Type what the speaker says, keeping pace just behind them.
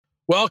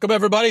Welcome,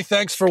 everybody.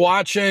 Thanks for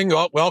watching.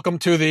 Welcome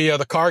to the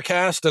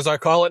CarCast, as I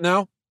call it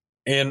now.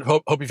 And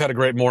hope you've had a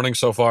great morning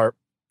so far.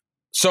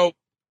 So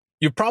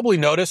you've probably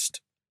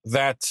noticed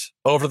that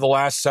over the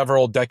last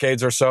several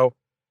decades or so,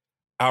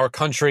 our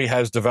country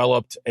has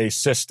developed a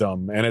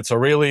system, and it's a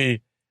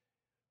really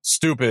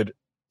stupid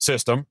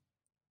system,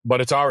 but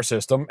it's our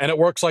system, and it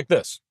works like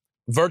this.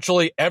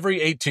 Virtually every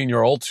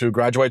 18-year-old who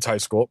graduates high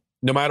school,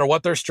 no matter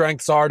what their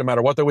strengths are, no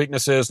matter what their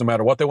weakness is, no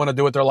matter what they want to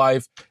do with their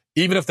life,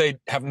 even if they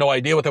have no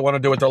idea what they want to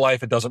do with their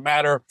life, it doesn't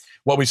matter.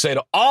 What we say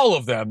to all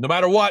of them, no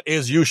matter what,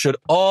 is you should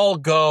all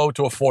go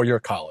to a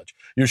 4-year college.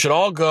 You should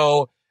all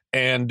go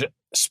and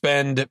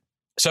spend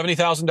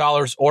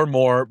 $70,000 or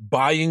more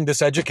buying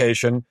this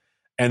education,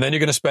 and then you're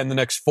going to spend the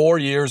next 4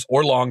 years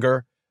or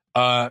longer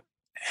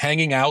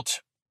hanging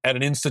out at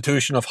an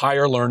institution of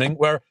higher learning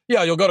where,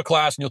 yeah, you'll go to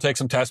class and you'll take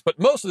some tests, but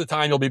most of the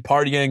time you'll be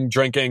partying,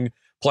 drinking,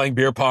 playing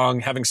beer pong,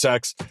 having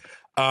sex.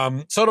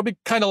 So it'll be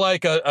kind of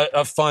like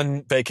a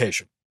fun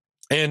vacation.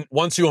 And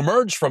once you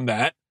emerge from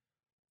that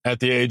at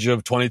the age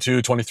of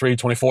 22, 23,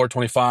 24,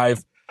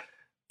 25,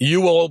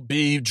 you will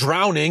be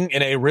drowning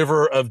in a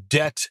river of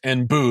debt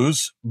and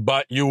booze,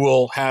 but you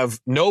will have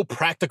no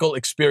practical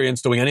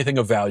experience doing anything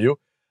of value.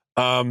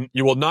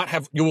 You will not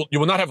have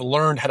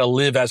learned how to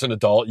live as an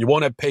adult. You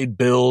won't have paid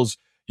bills.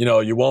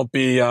 You won't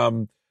be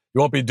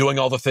doing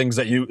all the things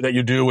that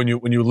you do when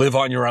you live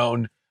on your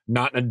own,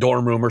 not in a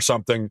dorm room or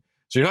something.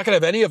 So you're not going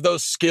to have any of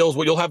those skills.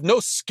 Well, you'll have no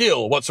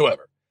skill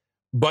whatsoever,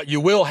 but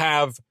you will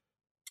have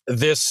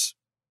this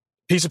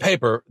piece of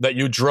paper that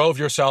you drove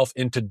yourself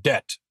into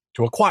debt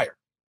to acquire.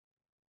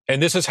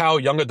 And this is how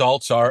young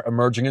adults are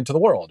emerging into the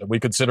world. And we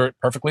consider it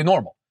perfectly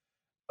normal.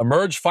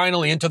 Emerge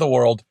finally into the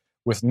world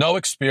with no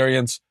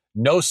experience,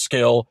 no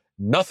skill,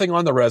 nothing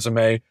on the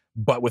resume,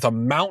 but with a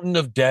mountain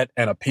of debt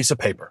and a piece of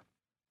paper.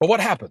 But what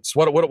happens?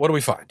 What do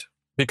we find?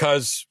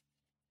 Because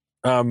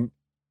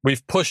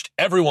we've pushed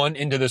everyone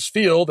into this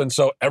field, and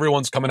so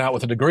everyone's coming out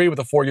with a degree, with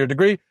a 4-year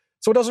degree,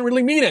 so it doesn't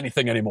really mean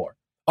anything anymore.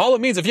 All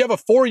it means, if you have a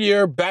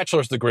 4-year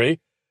bachelor's degree,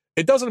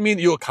 it doesn't mean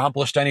that you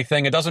accomplished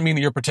anything. It doesn't mean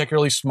that you're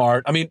particularly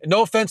smart. I mean,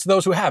 no offense to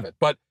those who have it,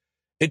 but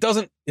it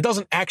doesn't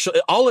actually,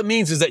 all it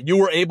means is that you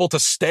were able to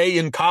stay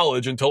in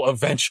college until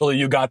eventually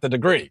you got the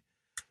degree.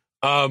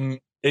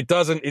 It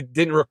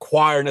didn't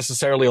require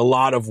necessarily a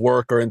lot of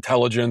work or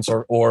intelligence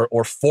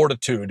or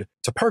fortitude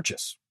to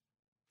purchase.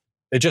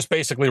 It just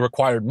basically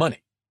required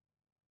money,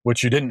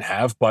 which you didn't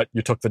have, but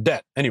you took the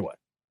debt anyway.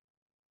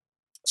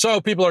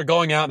 So people are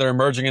going out, they're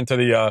emerging into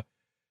the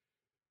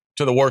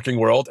working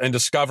world and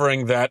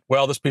discovering that,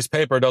 well, this piece of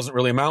paper doesn't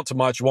really amount to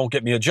much, won't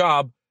get me a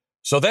job.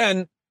 So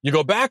then you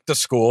go back to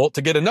school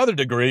to get another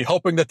degree,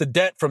 hoping that the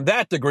debt from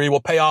that degree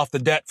will pay off the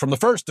debt from the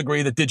first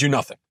degree that did you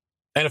nothing.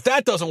 And if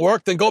that doesn't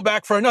work, then go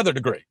back for another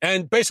degree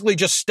and basically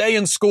just stay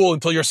in school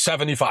until you're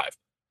 75.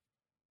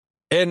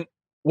 And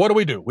what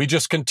do? We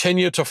just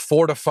continue to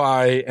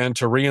fortify and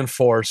to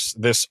reinforce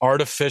this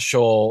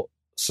artificial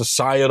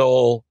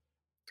societal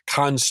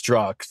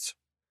construct.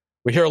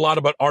 We hear a lot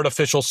about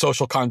artificial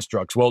social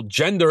constructs. Well,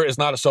 gender is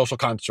not a social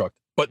construct,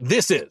 but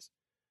this is.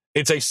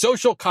 It's a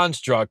social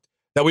construct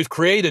that we've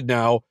created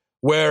now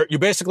where you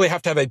basically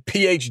have to have a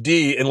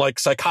PhD in like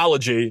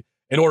psychology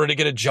in order to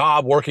get a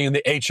job working in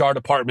the HR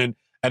department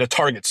at a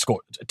Target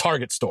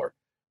store.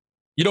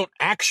 You don't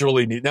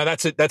actually need, now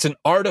that's an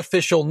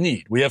artificial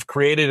need. We have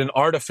created an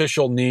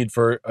artificial need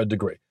for a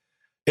degree.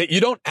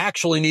 You don't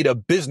actually need a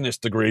business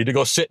degree to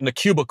go sit in a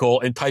cubicle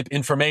and type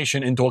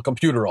information into a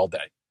computer all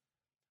day.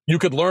 You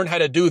could learn how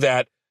to do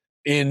that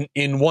in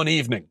one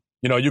evening.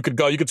 You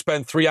could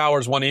spend 3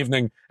 hours one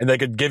evening and they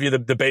could give you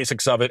the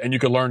basics of it and you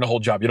could learn the whole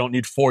job. You don't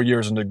need 4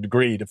 years and a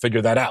degree to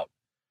figure that out.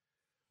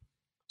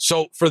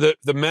 So for the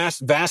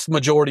vast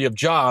majority of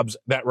jobs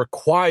that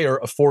require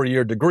a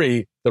 4-year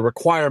degree, the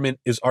requirement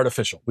is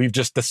artificial. We've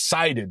just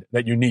decided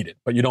that you need it,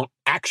 but you don't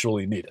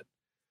actually need it.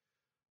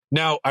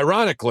 Now,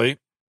 ironically,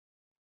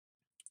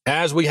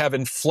 as we have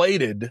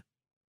inflated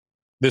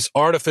this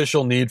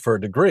artificial need for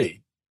a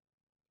degree,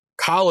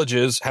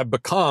 colleges have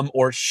become,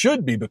 or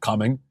should be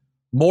becoming,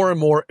 more and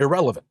more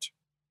irrelevant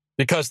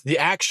because the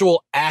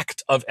actual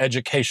act of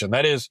education,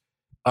 that is,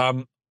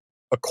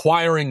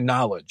 acquiring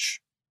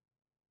knowledge,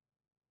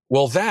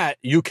 well, that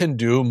you can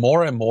do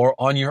more and more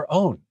on your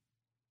own.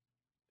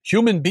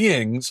 Human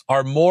beings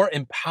are more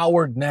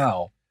empowered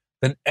now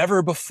than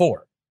ever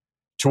before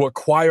to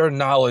acquire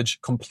knowledge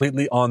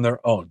completely on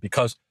their own,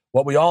 because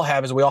what we all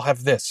have is we all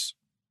have this.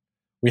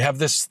 We have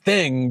this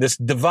thing, this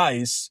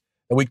device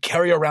that we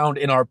carry around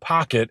in our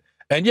pocket.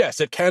 And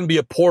yes, it can be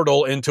a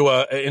portal into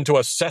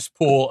a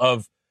cesspool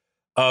of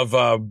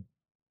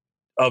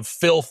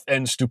filth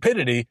and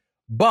stupidity.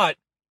 But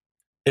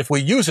if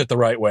we use it the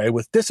right way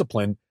with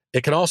discipline,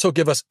 it can also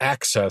give us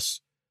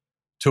access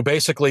to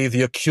basically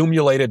the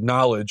accumulated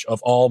knowledge of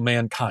all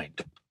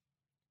mankind.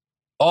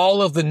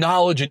 All of the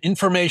knowledge and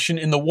information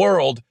in the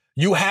world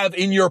you have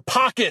in your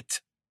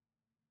pocket.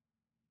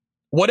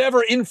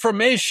 Whatever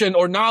information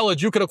or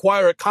knowledge you can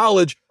acquire at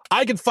college,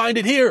 I can find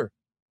it here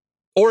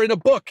or in a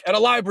book at a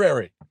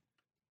library.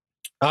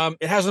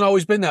 It hasn't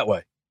always been that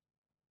way.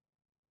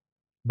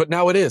 But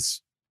now it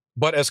is.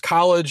 But as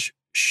college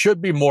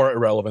should be more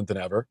irrelevant than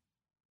ever,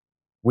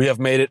 we have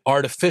made it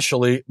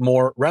artificially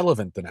more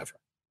relevant than ever.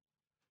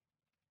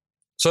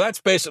 So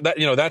that's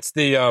that's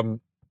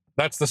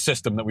the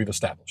system that we've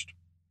established.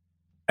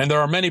 And there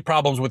are many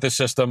problems with this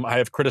system. I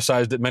have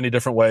criticized it many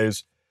different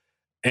ways,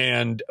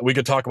 and we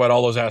could talk about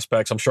all those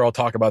aspects. I'm sure I'll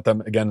talk about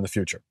them again in the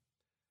future.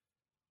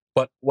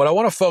 But what I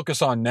want to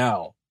focus on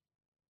now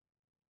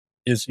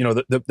is,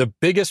 the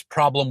biggest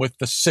problem with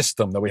the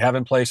system that we have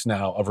in place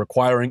now of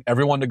requiring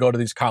everyone to go to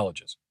these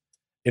colleges.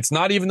 It's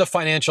not even the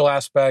financial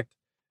aspect.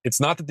 It's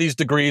not that these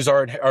degrees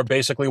are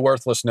basically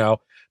worthless now.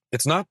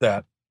 It's not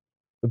that.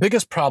 The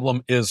biggest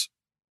problem is,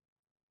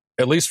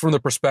 at least from the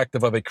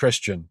perspective of a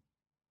Christian,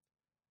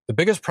 the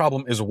biggest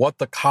problem is what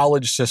the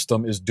college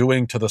system is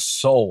doing to the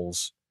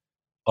souls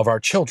of our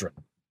children.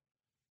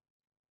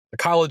 The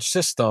college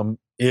system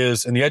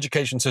is, and the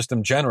education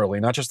system generally,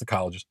 not just the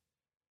colleges,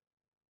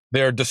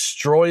 they're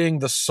destroying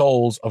the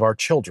souls of our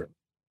children.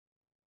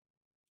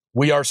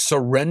 We are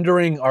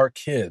surrendering our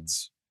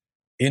kids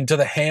into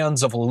the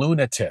hands of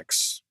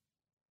lunatics.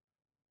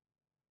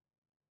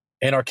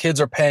 And our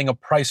kids are paying a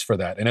price for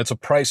that. And it's a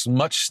price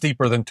much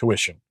steeper than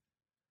tuition.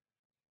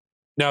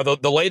 Now,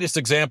 the latest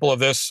example of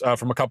this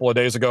from a couple of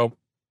days ago,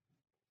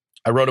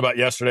 I wrote about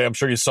yesterday. I'm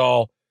sure you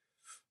saw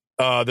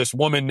this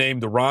woman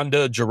named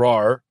Rhonda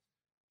Girard.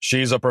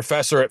 She's a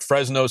professor at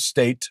Fresno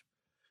State.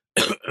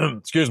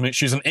 Excuse me.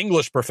 She's an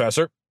English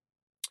professor.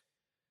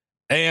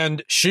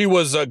 And she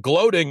was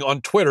gloating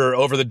on Twitter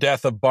over the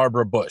death of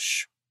Barbara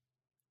Bush.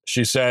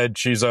 She said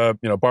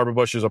Barbara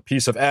Bush is a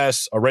piece of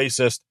S, a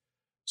racist,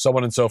 so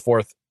on and so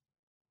forth,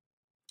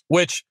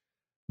 which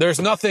there's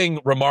nothing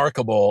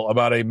remarkable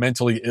about a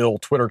mentally ill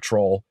Twitter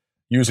troll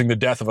using the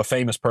death of a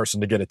famous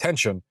person to get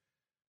attention.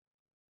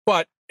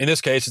 But in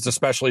this case, it's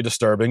especially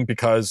disturbing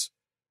because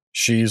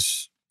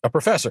she's a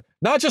professor.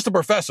 Not just a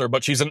professor,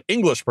 but she's an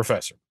English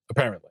professor,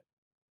 apparently.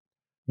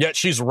 Yet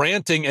she's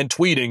ranting and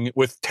tweeting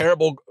with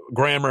terrible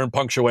grammar and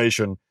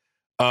punctuation.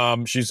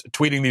 She's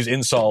tweeting these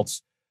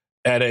insults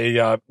at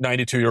a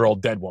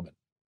 92-year-old dead woman.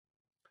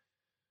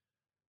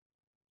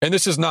 And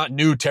this is not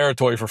new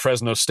territory for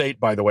Fresno State,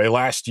 by the way.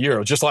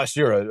 Just last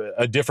year,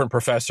 a different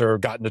professor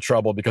got into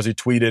trouble because he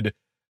tweeted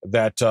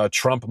that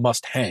Trump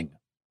must hang.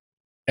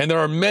 And there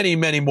are many,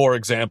 many more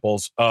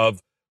examples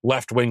of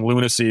left-wing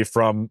lunacy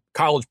from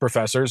college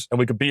professors, and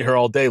we could be here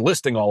all day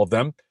listing all of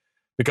them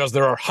because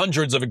there are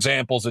hundreds of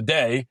examples a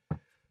day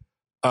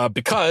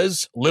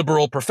because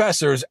liberal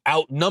professors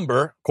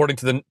outnumber, according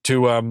to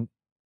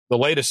the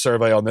latest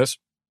survey on this,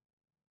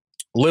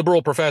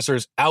 liberal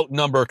professors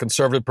outnumber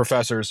conservative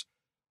professors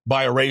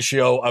by a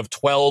ratio of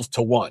 12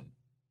 to 1,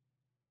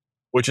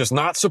 which is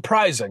not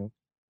surprising,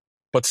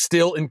 but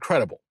still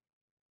incredible.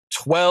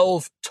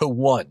 12 to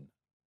 1,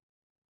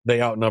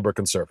 they outnumber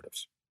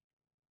conservatives.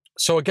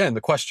 So again,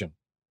 the question,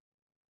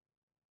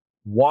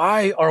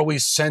 why are we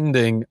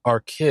sending our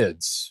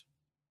kids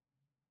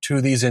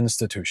to these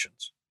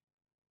institutions?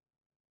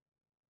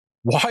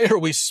 Why are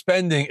we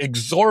spending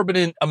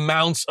exorbitant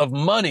amounts of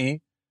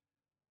money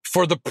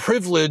for the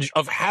privilege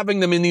of having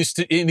them in these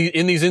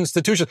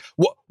institutions?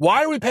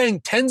 Why are we paying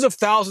tens of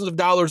thousands of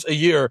dollars a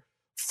year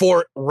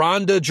for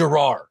Rhonda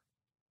Girard?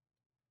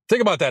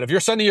 Think about that. If you're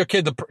sending your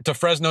kid to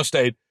Fresno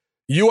State,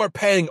 you are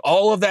paying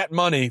all of that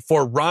money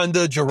for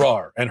Rhonda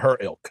Girard and her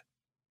ilk.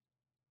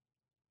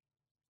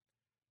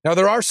 Now,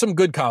 there are some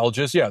good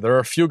colleges. Yeah, there are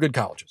a few good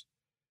colleges.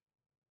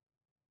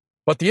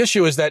 But the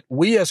issue is that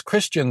we as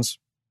Christians,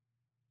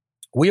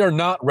 we are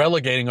not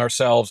relegating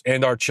ourselves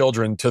and our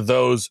children to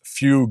those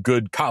few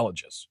good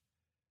colleges.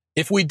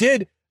 If we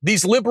did,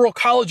 these liberal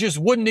colleges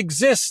wouldn't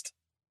exist.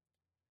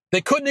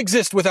 They couldn't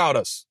exist without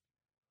us.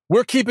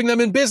 We're keeping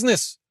them in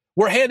business.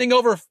 We're handing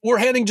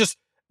just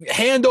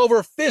hand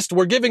over fist.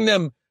 We're giving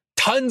them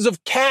tons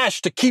of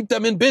cash to keep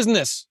them in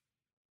business.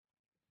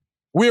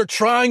 We are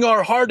trying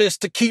our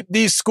hardest to keep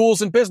these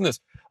schools in business.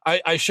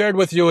 I shared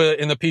with you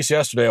in the piece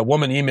yesterday, a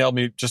woman emailed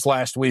me just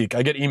last week.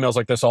 I get emails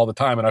like this all the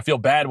time, and I feel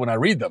bad when I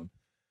read them.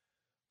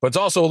 But it's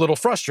also a little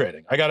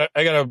frustrating. I got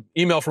an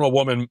email from a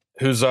woman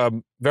who's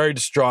very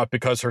distraught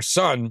because her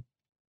son,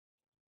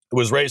 who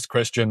was raised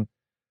Christian,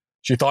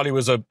 she thought he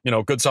was a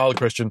good, solid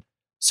Christian,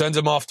 sends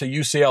him off to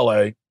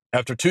UCLA.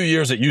 After 2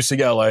 years at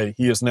UCLA,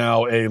 he is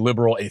now a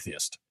liberal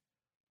atheist.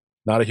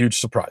 Not a huge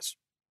surprise.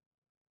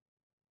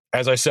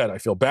 As I said, I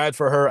feel bad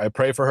for her. I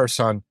pray for her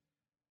son.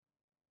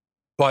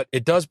 But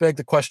it does beg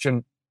the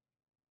question,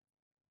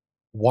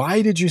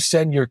 why did you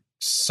send your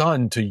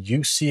son to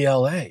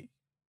UCLA?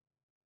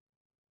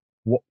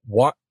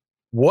 What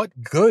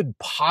good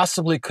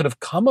possibly could have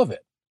come of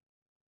it?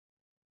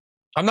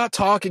 I'm not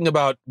talking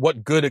about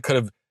what good it could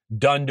have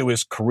done to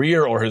his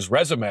career or his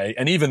resume,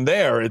 and even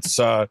there, it's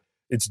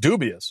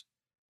dubious.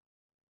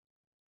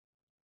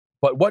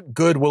 But what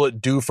good will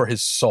it do for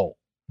his soul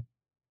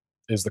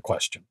is the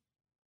question.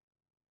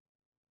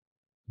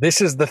 This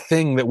is the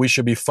thing that we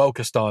should be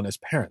focused on as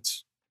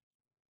parents.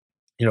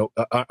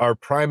 Our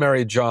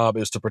primary job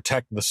is to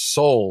protect the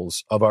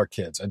souls of our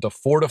kids and to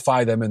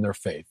fortify them in their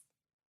faith.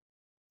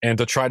 and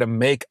to try to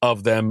make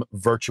of them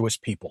virtuous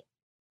people.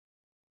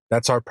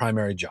 That's our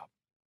primary job.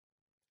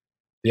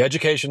 The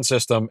education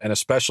system, and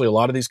especially a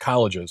lot of these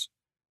colleges,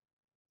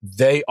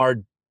 they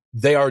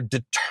are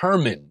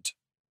determined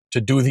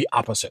to do the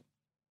opposite.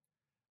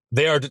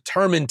 They are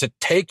determined to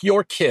take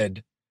your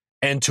kid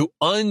and to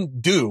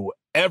undo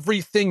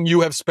everything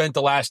you have spent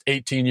the last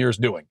 18 years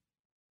doing.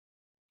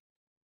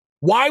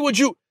 Why would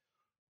you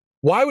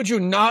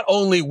not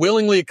only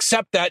willingly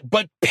accept that,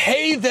 but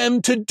pay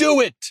them to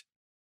do it?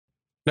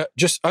 Now,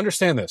 just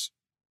understand this.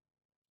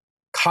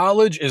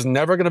 College is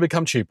never going to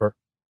become cheaper.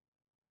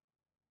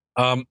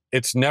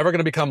 It's never going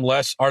to become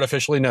less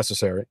artificially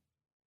necessary.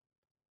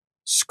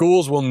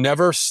 Schools will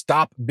never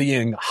stop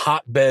being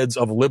hotbeds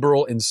of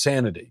liberal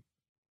insanity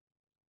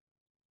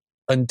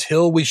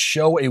until we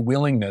show a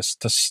willingness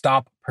to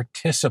stop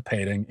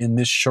participating in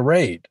this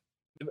charade.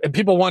 And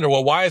people wonder,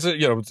 well, why is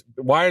it,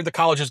 why are the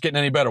colleges getting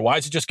any better? Why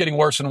is it just getting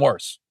worse and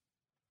worse?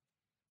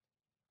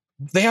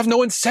 They have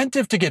no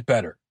incentive to get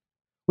better.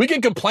 We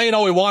can complain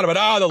all we want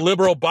about, the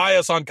liberal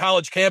bias on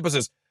college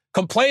campuses.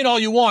 Complain all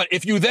you want.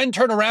 If you then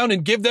turn around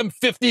and give them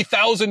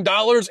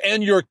 $50,000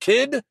 and your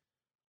kid,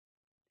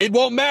 it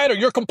won't matter.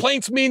 Your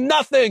complaints mean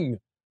nothing.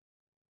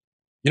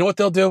 You know what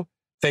they'll do?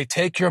 They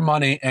take your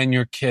money and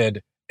your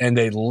kid and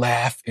they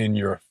laugh in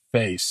your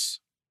face.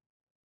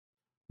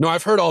 No,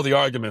 I've heard all the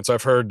arguments.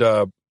 I've heard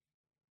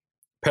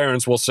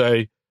parents will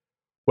say,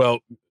 well,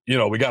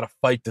 we got to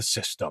fight the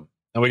system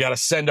and we got to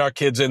send our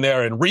kids in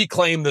there and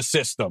reclaim the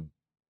system.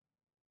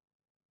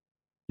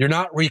 You're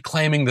not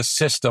reclaiming the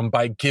system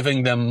by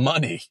giving them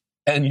money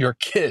and your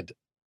kid.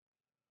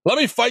 Let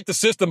me fight the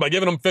system by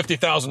giving them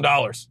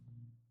 $50,000.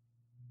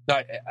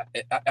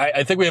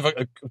 I think we have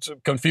a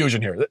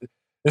confusion here.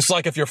 It's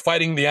like if you're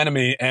fighting the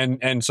enemy,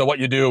 and so what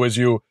you do is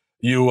you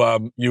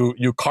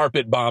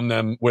carpet bomb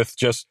them with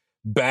just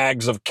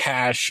bags of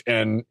cash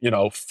and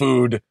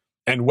food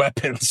and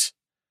weapons.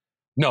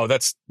 No,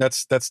 that's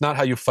not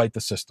how you fight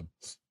the system.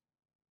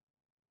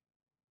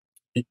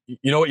 You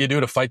know what you do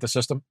to fight the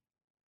system?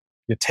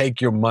 You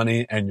take your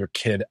money and your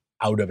kid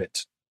out of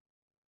it.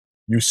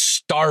 You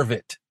starve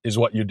it is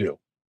what you do.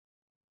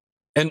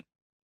 And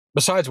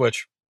besides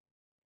which,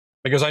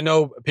 because I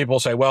know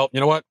people say, well, you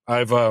know what?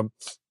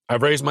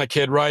 I've raised my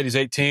kid right. He's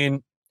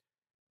 18.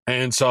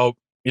 And so,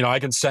 I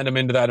can send him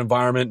into that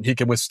environment and he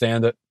can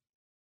withstand it.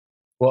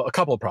 Well, a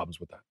couple of problems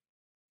with that.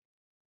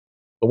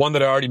 The one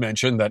that I already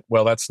mentioned, that,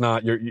 well, that's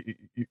not,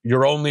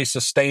 you're only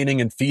sustaining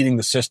and feeding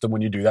the system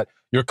when you do that.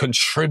 You're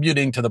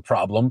contributing to the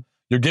problem.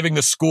 You're giving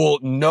the school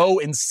no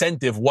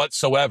incentive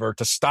whatsoever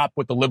to stop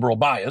with the liberal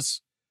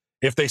bias.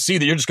 If they see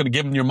that you're just going to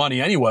give them your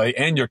money anyway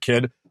and your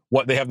kid,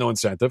 they have no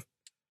incentive.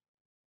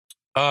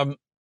 Number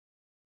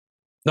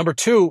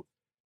two,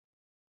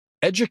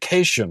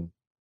 education.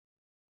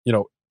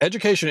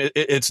 Education,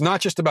 it's not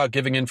just about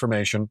giving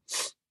information.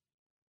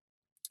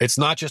 It's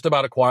not just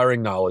about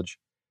acquiring knowledge.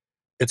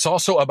 It's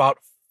also about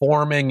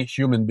forming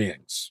human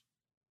beings.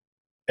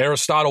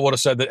 Aristotle would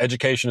have said that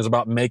education is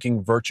about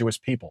making virtuous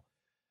people.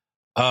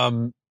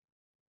 So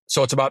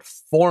it's about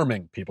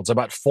forming people. It's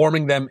about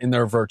forming them in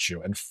their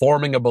virtue and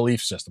forming a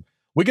belief system.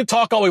 We can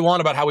talk all we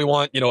want about how we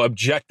want,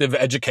 objective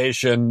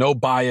education, no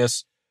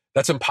bias.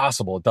 That's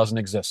impossible. It doesn't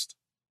exist.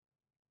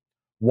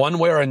 One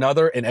way or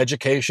another, an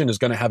education is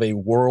going to have a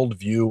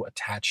worldview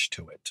attached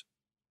to it.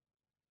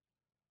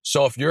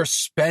 So if you're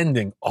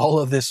spending all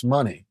of this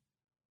money,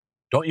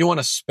 don't you want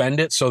to spend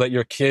it so that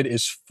your kid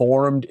is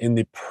formed in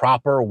the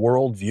proper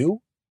worldview?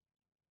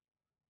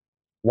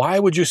 Why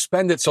would you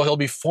spend it so he'll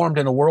be formed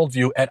in a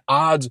worldview at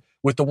odds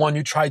with the one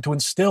you tried to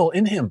instill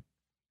in him?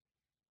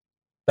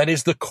 That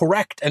is the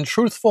correct and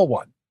truthful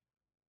one.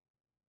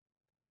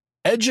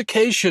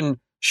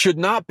 Education should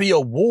not be a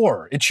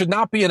war. It should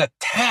not be an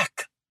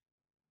attack.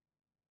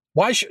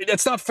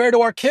 That's not fair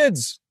to our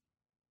kids.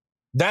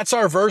 That's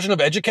our version of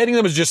educating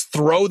them, is just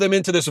throw them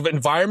into this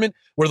environment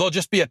where they'll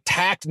just be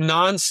attacked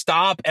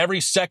nonstop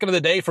every second of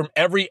the day from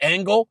every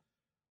angle.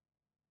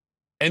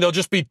 And they'll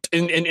just be,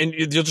 and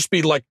you'll just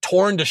be like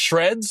torn to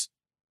shreds.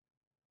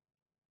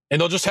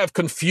 And they'll just have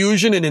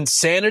confusion and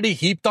insanity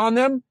heaped on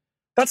them.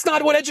 That's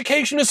not what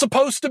education is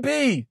supposed to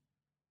be.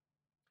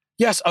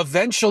 Yes,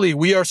 eventually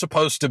we are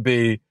supposed to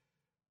be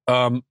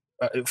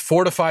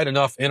fortified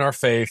enough in our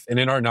faith and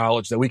in our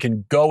knowledge that we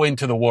can go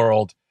into the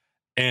world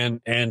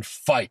and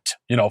fight,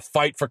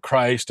 fight for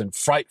Christ and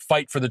fight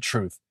for the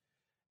truth.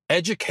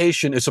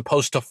 Education is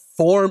supposed to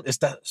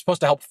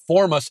help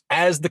form us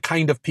as the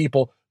kind of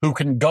people who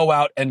can go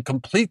out and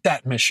complete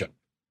that mission.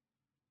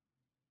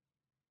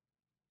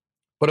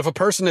 But if a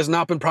person has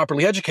not been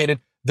properly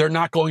educated, they're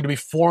not going to be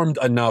formed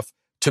enough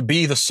to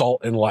be the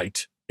salt and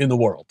light in the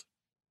world.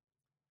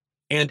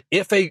 And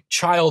if a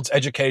child's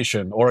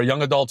education or a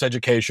young adult's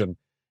education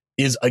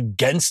is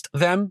against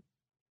them,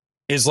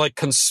 is like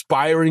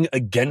conspiring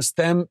against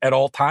them at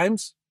all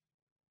times,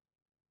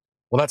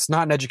 well, that's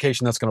not an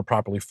education that's going to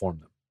properly form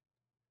them.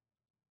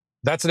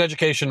 That's an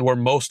education where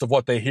most of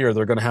what they hear,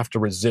 they're going to have to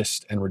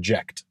resist and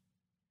reject.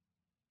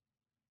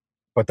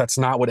 But that's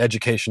not what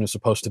education is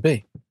supposed to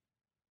be.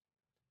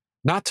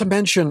 Not to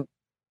mention,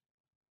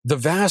 The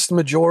vast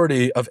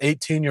majority of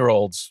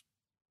 18-year-olds,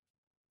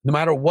 no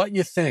matter what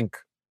you think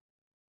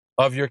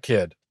of your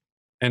kid,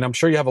 and I'm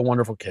sure you have a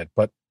wonderful kid,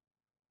 but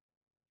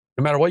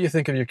no matter what you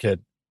think of your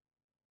kid,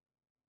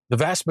 the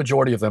vast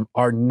majority of them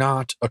are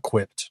not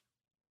equipped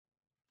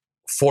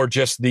for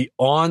just the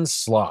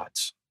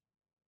onslaught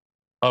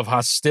of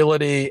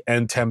hostility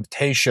and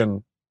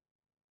temptation,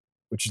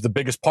 which is the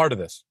biggest part of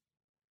this.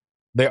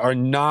 They are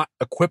not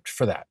equipped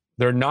for that.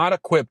 They're not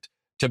equipped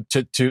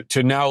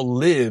to now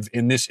live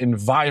in this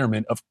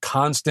environment of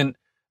constant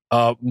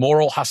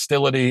moral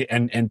hostility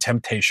and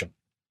temptation.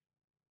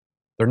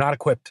 They're not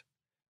equipped.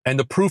 And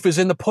the proof is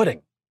in the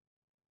pudding.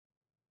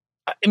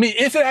 I mean,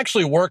 if it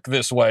actually worked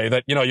this way,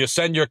 that, you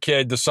send your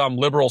kid to some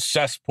liberal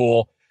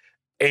cesspool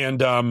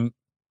and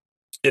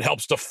it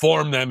helps to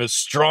form them as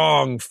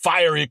strong,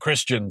 fiery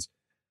Christians.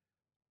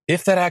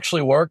 If that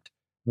actually worked,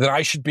 then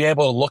I should be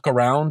able to look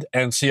around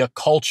and see a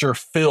culture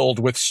filled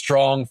with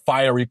strong,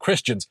 fiery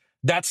Christians.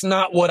 That's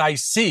not what I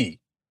see.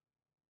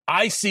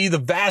 I see the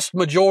vast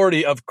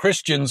majority of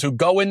Christians who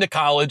go into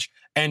college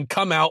and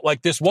come out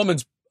like this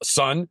woman's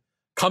son,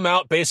 come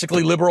out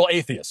basically liberal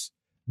atheists.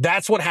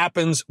 That's what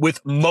happens with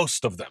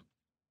most of them.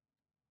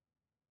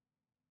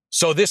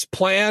 So this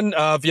plan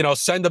of,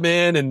 send them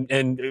in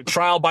and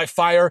trial by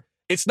fire,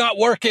 it's not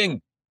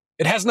working.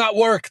 It has not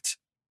worked.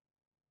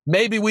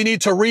 Maybe we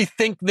need to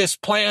rethink this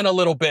plan a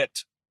little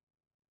bit.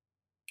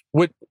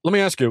 Let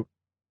me ask you,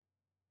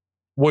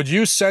 would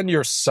you send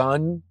your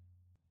son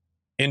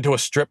into a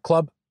strip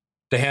club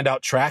to hand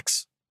out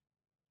tracts?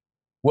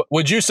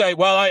 Would you say,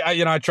 well,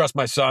 I trust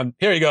my son.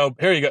 Here you go.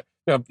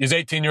 He's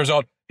 18 years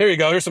old. Here you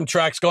go. Here's some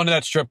tracts. Go into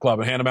that strip club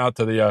and hand them out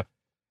to the.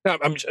 Now,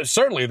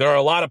 certainly, there are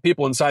a lot of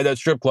people inside that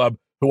strip club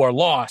who are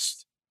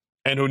lost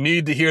and who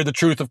need to hear the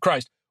truth of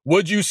Christ.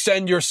 Would you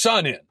send your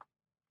son in?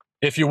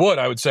 If you would,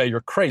 I would say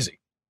you're crazy.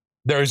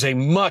 There is a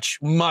much,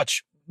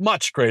 much,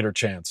 much greater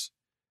chance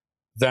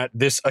that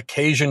this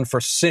occasion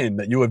for sin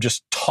that you have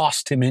just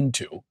tossed him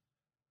into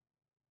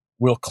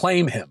will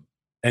claim him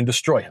and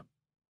destroy him.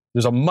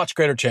 There's a much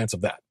greater chance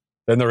of that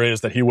than there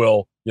is that he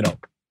will,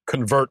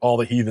 convert all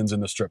the heathens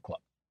in the strip club.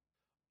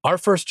 Our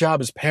first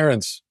job as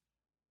parents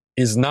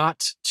is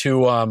not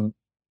to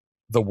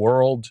the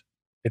world.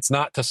 It's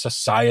not to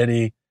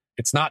society.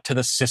 It's not to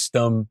the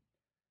system.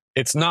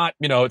 It's not,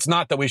 it's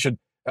not that we should,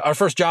 our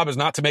first job is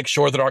not to make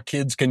sure that our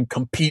kids can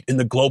compete in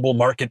the global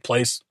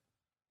marketplace.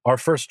 Our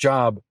first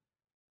job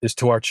is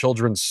to our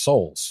children's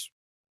souls.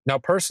 Now,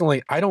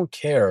 personally, I don't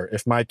care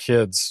if my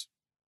kids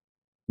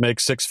make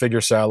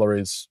six-figure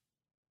salaries.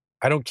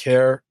 I don't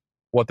care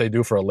what they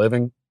do for a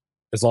living,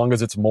 as long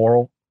as it's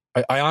moral.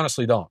 I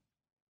honestly don't.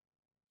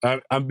 Now,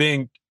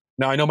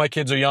 I know my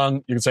kids are young.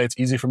 You can say it's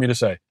easy for me to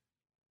say.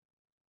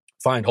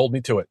 Fine, hold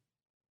me to it.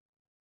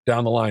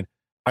 Down the line.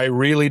 I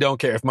really don't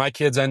care. If my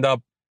kids end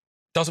up,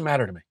 doesn't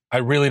matter to me. I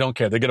really don't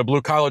care. They get a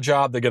blue-collar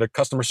job. They get a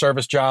customer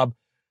service job.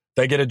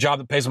 They get a job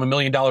that pays them $1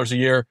 million a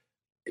year.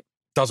 It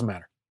doesn't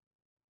matter.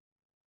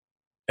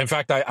 In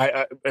fact,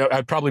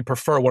 I'd probably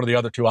prefer one of the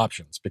other two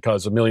options,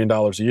 because $1 million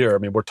a year,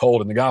 we're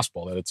told in the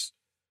gospel that it's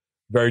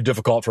very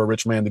difficult for a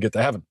rich man to get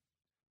to heaven.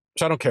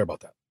 So I don't care about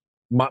that.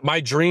 My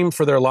dream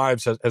for their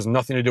lives has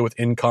nothing to do with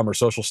income or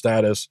social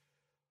status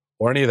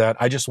or any of that.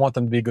 I just want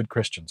them to be good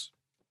Christians.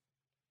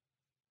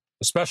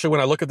 Especially when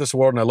I look at this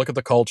world and I look at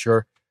the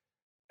culture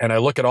and I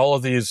look at all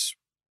of these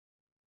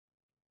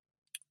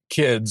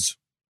kids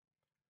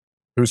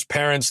whose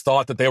parents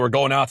thought that they were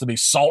going out to be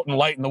salt and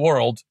light in the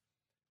world,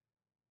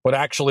 but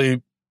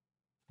actually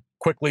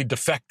quickly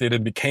defected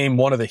and became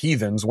one of the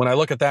heathens. When I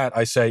look at that,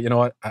 I say, you know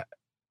what?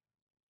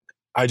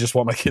 I just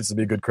want my kids to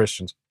be good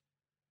Christians.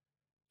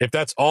 If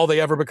that's all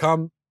they ever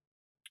become,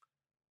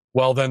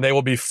 well, then they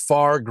will be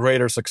far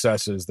greater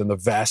successes than the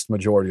vast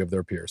majority of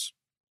their peers.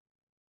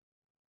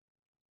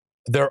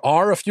 There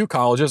are a few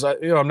colleges,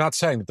 I'm not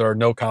saying that there are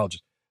no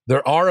colleges.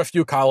 There are a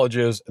few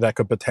colleges that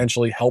could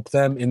potentially help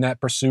them in that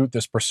pursuit,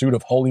 this pursuit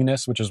of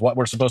holiness, which is what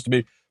we're supposed to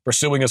be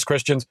pursuing as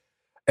Christians.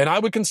 And I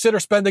would consider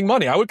spending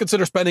money. I would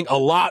consider spending a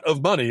lot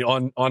of money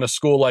on a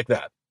school like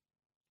that.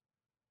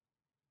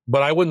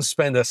 But I wouldn't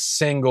spend a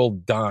single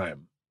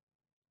dime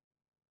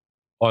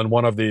on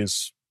one of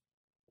these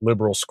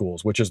liberal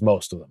schools, which is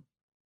most of them.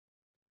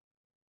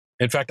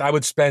 In fact, I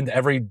would spend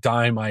every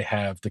dime I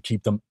have to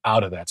keep them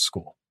out of that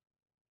school.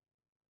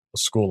 A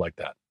school like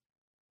that.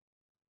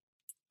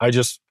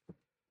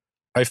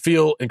 I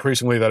feel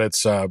increasingly that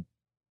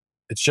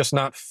it's just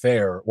not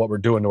fair what we're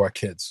doing to our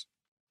kids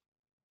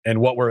and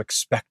what we're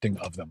expecting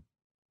of them.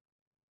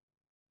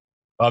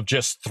 Of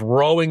just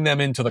throwing them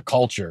into the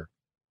culture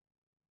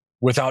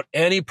without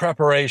any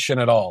preparation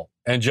at all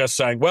and just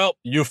saying, well,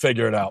 you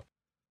figure it out.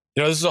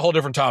 This is a whole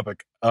different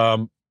topic.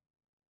 So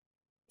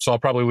I'll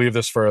probably leave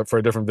this for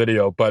a different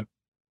video, but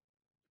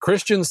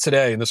Christians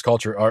today in this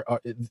culture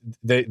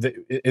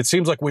it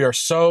seems like we are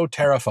so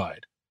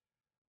terrified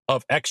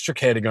of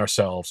extricating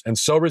ourselves and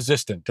so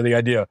resistant to the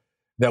idea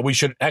that we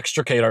should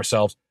extricate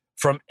ourselves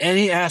from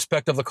any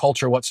aspect of the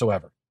culture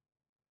whatsoever.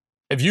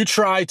 If you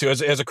try to,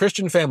 as a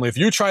Christian family, if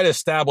you try to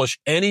establish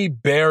any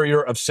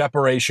barrier of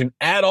separation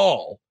at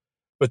all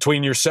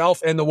between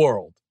yourself and the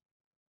world.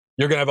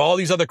 You're going to have all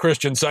these other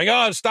Christians saying,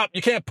 oh, stop,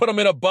 you can't put them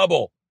in a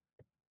bubble.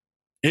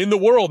 In the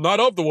world, not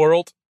of the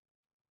world.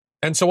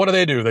 And so what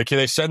do?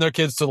 They send their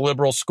kids to the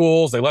liberal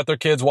schools. They let their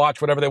kids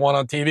watch whatever they want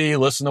on TV,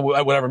 listen to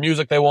whatever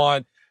music they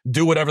want,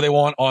 do whatever they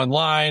want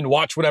online,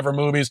 watch whatever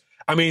movies.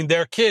 I mean,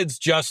 their kids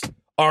just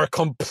are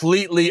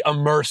completely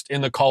immersed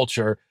in the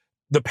culture.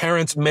 The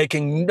parents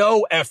making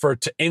no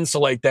effort to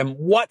insulate them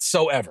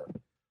whatsoever,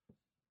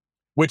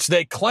 which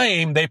they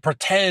claim, they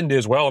pretend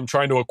is, well, I'm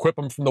trying to equip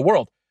them from the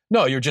world.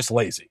 No, you're just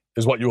lazy,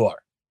 is what you are.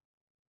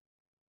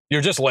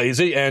 You're just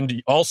lazy,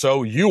 and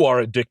also you are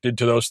addicted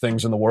to those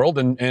things in the world,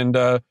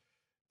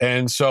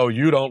 and so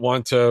you don't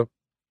want to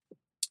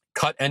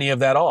cut any of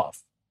that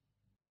off.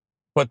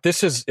 But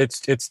that's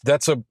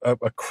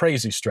a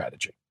crazy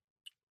strategy.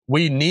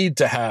 We need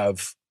to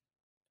have,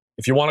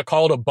 if you want to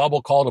call it a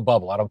bubble, call it a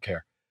bubble. I don't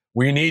care.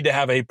 We need to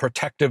have a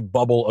protective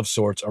bubble of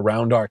sorts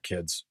around our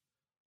kids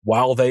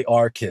while they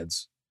are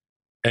kids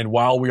and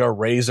while we are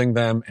raising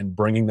them and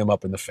bringing them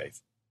up in the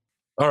faith.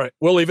 All right,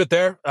 we'll leave it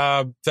there.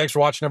 Thanks for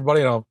watching,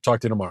 everybody, and I'll talk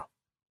to you tomorrow.